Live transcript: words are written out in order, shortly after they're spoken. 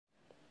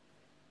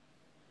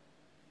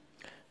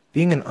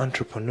Being an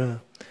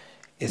entrepreneur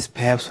is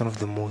perhaps one of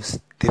the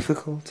most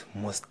difficult,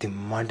 most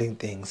demanding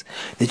things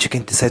that you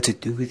can decide to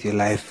do with your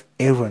life.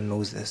 Everyone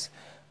knows this.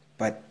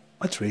 But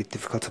what's really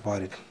difficult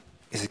about it?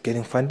 Is it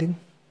getting funding?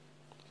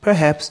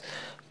 Perhaps.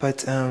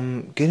 But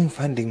getting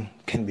funding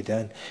can be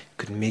done. You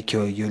could make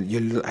your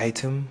little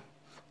item,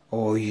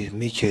 or you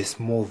make a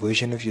small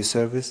version of your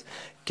service,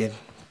 get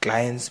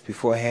clients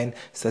beforehand,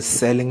 start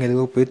selling a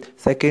little bit,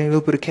 start getting a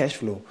little bit of cash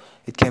flow.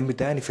 It can be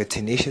done if you're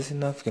tenacious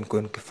enough. You can go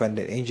and fund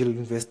an angel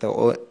investor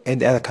or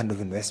any other kind of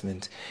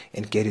investment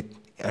and get it.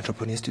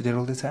 Entrepreneurs do that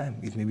all the time.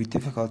 It may be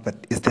difficult,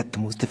 but is that the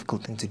most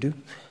difficult thing to do?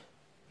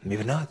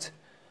 Maybe not.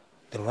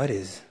 Then what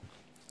is?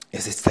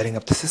 Is it setting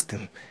up the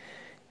system?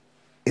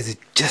 Is it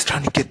just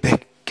trying to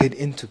get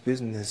into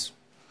business?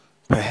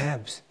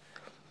 Perhaps.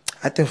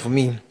 I think for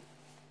me,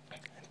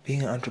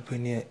 being an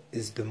entrepreneur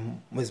is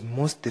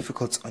most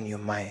difficult on your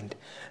mind.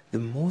 The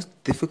most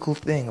difficult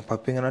thing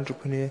about being an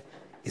entrepreneur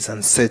is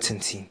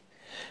uncertainty.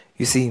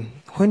 You see,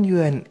 when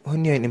you're an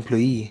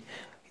employee,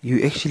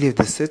 you actually have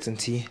the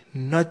certainty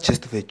not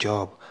just of a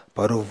job,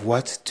 but of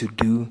what to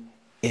do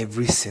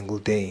every single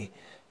day.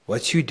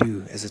 What you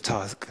do as a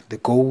task, the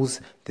goals,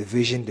 the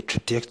vision, the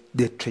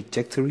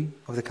trajectory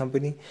of the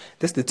company,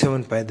 that's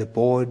determined by the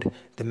board,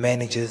 the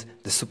managers,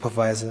 the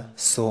supervisor,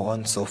 so on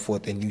and so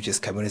forth. And you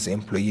just come in as an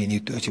employee and you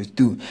do what you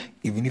do.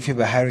 Even if you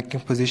have a high ranking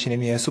position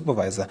and you're a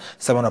supervisor,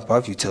 someone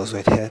above you tells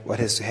what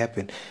has to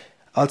happen.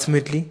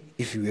 Ultimately,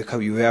 if you wake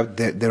up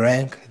the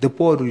rank, the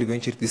board will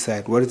eventually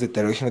decide what is the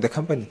direction of the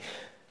company.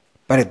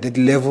 But at that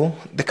level,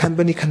 the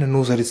company kind of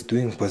knows what it's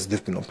doing because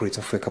they've been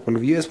operating for a couple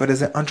of years. But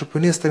as an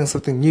entrepreneur starting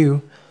something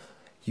new,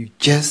 you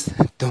just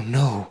don't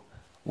know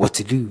what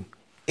to do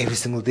every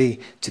single day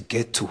to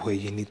get to where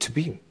you need to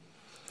be.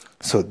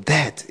 So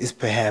that is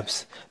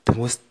perhaps the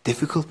most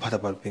difficult part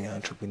about being an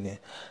entrepreneur.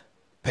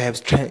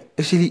 Perhaps trying,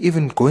 actually,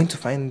 even going to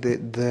find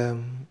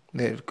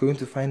going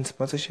to find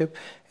sponsorship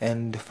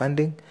and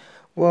funding.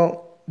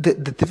 Well, the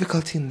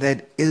difficulty in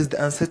that is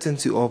the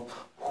uncertainty of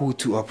who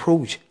to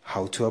approach,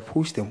 how to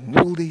approach them.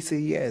 Will they say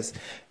yes?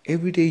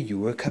 Every day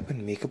you wake up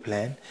and make a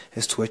plan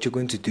as to what you're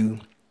going to do,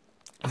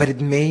 but it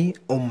may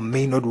or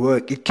may not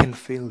work. It can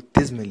fail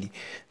dismally.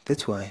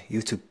 That's why you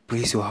have to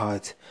brace your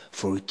heart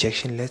for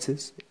rejection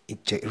letters,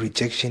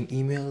 rejection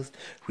emails,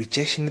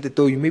 rejection at the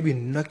door. You may be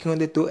knocking on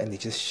the door and they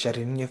just shut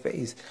it in your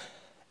face.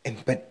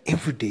 But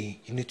every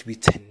day you need to be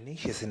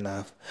tenacious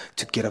enough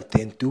to get up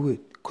there and do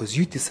it because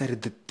you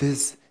decided that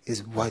this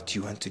is what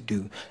you want to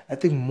do. I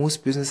think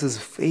most businesses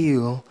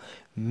fail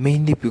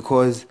mainly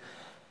because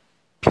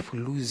people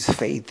lose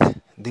faith,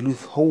 they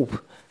lose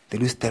hope, they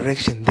lose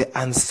direction. The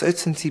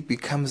uncertainty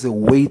becomes a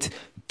weight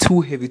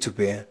too heavy to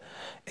bear,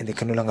 and they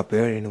can no longer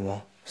bear it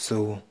anymore.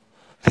 So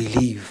they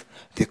leave,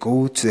 they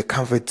go to the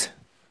comfort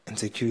and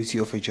security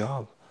of a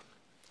job,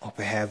 or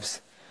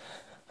perhaps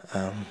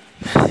um,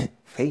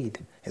 fade,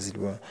 as it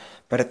were.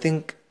 But I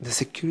think the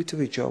security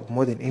of a job,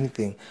 more than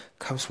anything,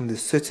 comes from the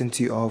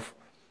certainty of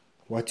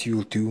what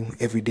you'll do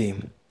every day.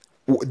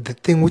 The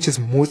thing which is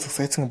most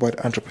exciting about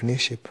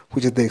entrepreneurship,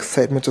 which is the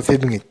excitement of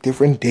having a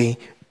different day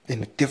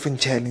and a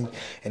different challenge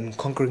and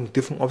conquering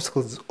different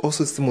obstacles, is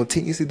also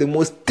simultaneously the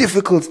most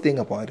difficult thing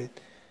about it.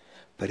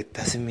 But it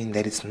doesn't mean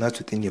that it's not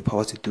within your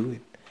power to do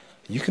it.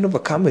 You can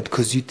overcome it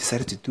because you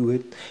decided to do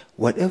it.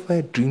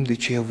 Whatever dream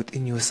that you have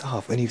within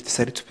yourself and you've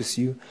decided to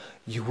pursue,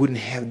 you wouldn't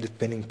have the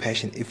burning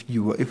passion if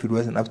it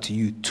wasn't up to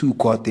you to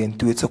go out there and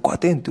do it. So go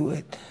out there and do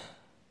it.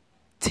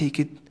 Take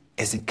it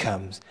as it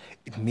comes.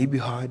 It may be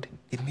hard,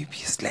 it may be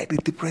slightly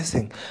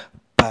depressing,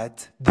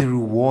 but the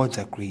rewards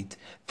are great.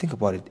 Think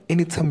about it.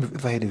 Anytime you've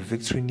ever had a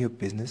victory in your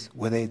business,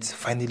 whether it's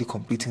finally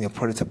completing a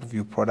prototype of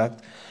your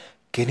product,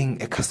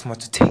 getting a customer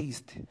to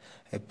taste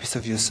a piece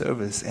of your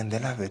service and they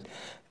love it,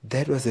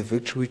 that was a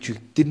victory which you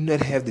did not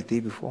have the day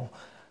before,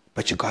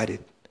 but you got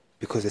it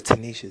because you're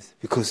tenacious,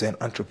 because you're an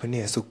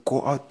entrepreneur. So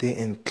go out there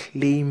and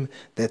claim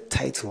that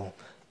title.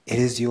 It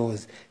is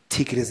yours.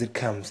 Take it as it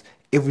comes.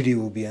 Every day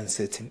will be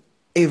uncertain.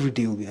 Every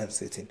day will be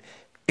uncertain.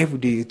 Every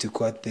day you have to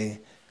go out there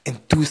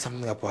and do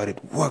something about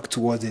it. Work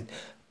towards it.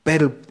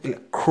 Battle,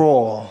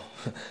 crawl.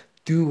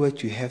 Do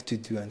what you have to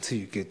do until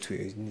you get to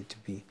where you need to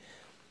be.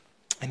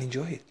 And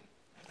enjoy it.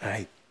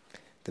 Alright.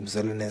 Them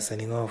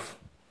signing off.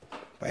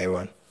 Bye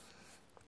everyone.